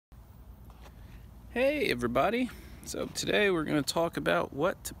Hey everybody, so today we're going to talk about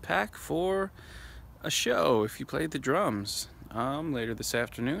what to pack for a show if you play the drums. Later this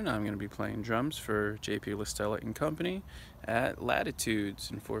afternoon I'm going to be playing drums for JP Listella and Company at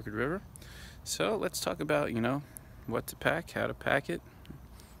Latitudes in Forked River. So let's talk about, what to pack, how to pack it,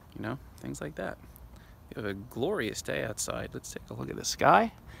 things like that. We have a glorious day outside. Let's take a look at the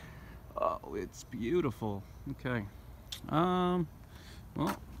sky. Oh, it's beautiful. Okay. Well,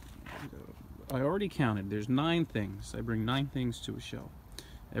 I already counted. There's 9 things. I bring 9 things to a show.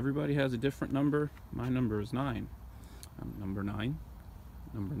 Everybody has a different number. My number is 9. Number 9.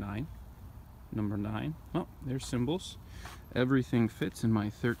 Number 9. Number 9. Oh, there's cymbals. Everything fits in my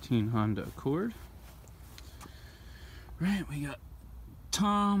 13 Honda Accord. Right, we got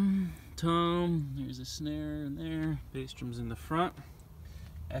tom. There's a snare in there. Bass drums in the front.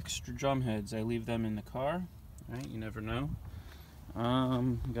 Extra drum heads. I leave them in the car. Right, you never know.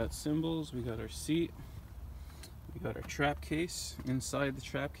 We got cymbals, we got our seat, we got our trap case. Inside the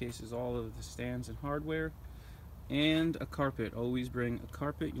trap case is all of the stands and hardware, and a carpet. Always bring a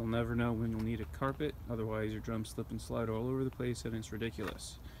carpet. You'll never know when you'll need a carpet, otherwise your drums slip and slide all over the place and it's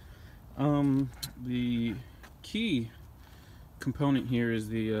ridiculous. The key component here is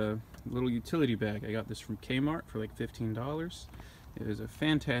the little utility bag. I got this from Kmart for like $15. It is a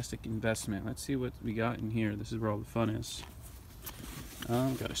fantastic investment. Let's see what we got in here. This is where all the fun is.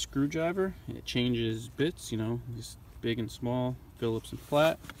 Got a screwdriver. It changes bits, just big and small, Phillips and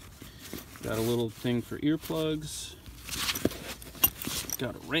flat. Got a little thing for earplugs.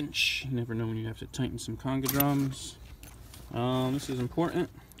 Got a wrench. You never know when you have to tighten some conga drums. This is important.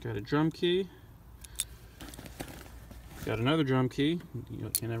 Got a drum key. Got another drum key. You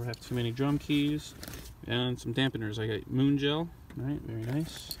can never have too many drum keys. And some dampeners. I got moon gel. All right, very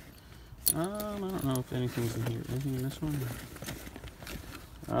nice. I don't know if anything's in here. Anything in this one?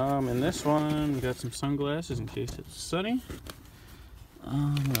 In this one, we got some sunglasses in case it's sunny.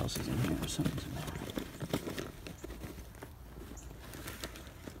 What else is in here? Something's in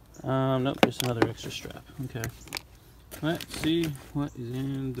there. Nope, just another extra strap. Okay. Let's see what is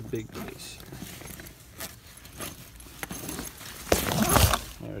in the big case.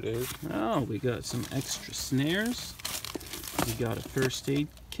 There it is. Oh, we got some extra snares. We got a first aid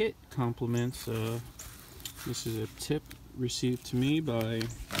kit. Compliments. This is a tip received to me by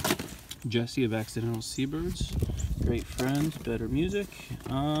Jesse of Accidental Seabirds. Great friend, better music.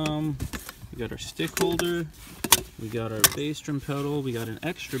 We got our stick holder. We got our bass drum pedal. We got an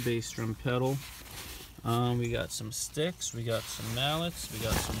extra bass drum pedal. We got some sticks. We got some mallets. We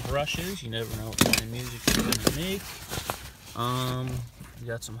got some brushes. You never know what kind of music you're gonna make. We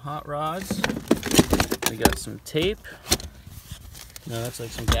got some hot rods. We got some tape. No, that's like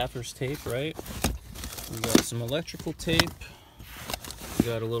some Gaffer's tape, right? We got some electrical tape. We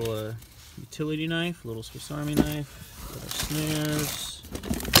got a little utility knife, a little Swiss Army knife. Got our snares.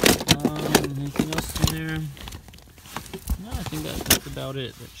 Anything else in there? No, I think that's about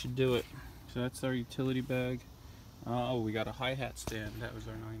it. That should do it. So that's our utility bag. Oh, we got a hi-hat stand. That was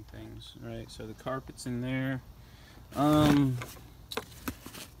our 9 things, right? So the carpet's in there. I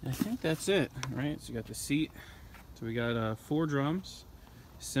think that's it, right? So you got the seat. So we got 4 drums,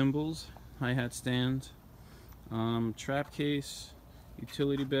 cymbals, hi-hat stand, trap case,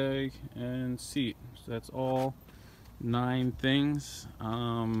 utility bag, and seat. So that's all 9 things.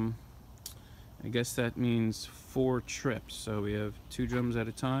 I guess that means 4 trips. So we have 2 drums at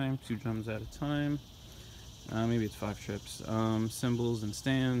a time, 2 drums at a time. Maybe it's 5 trips. Cymbals and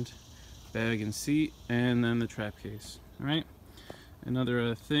stand, bag and seat, and then the trap case. All right.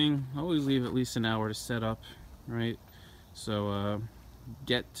 Another thing, always leave at least an hour to set up, right? So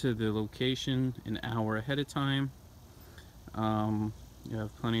get to the location an hour ahead of time. You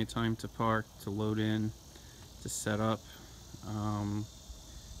have plenty of time to park, to load in, to set up.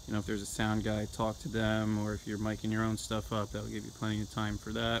 If there's a sound guy, talk to them, or if you're miking your own stuff up, that'll give you plenty of time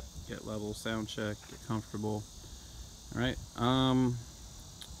for that. Get level, sound check, get comfortable. All right,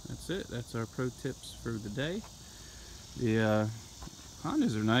 that's it. That's our pro tips for the day. The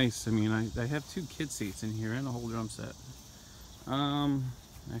Hondas are nice. I mean, I have 2 kid seats in here and a whole drum set.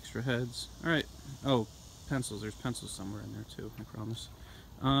 Extra heads. All right. Oh, pencils. There's pencils somewhere in there too, I promise.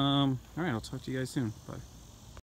 All right, I'll talk to you guys soon. Bye.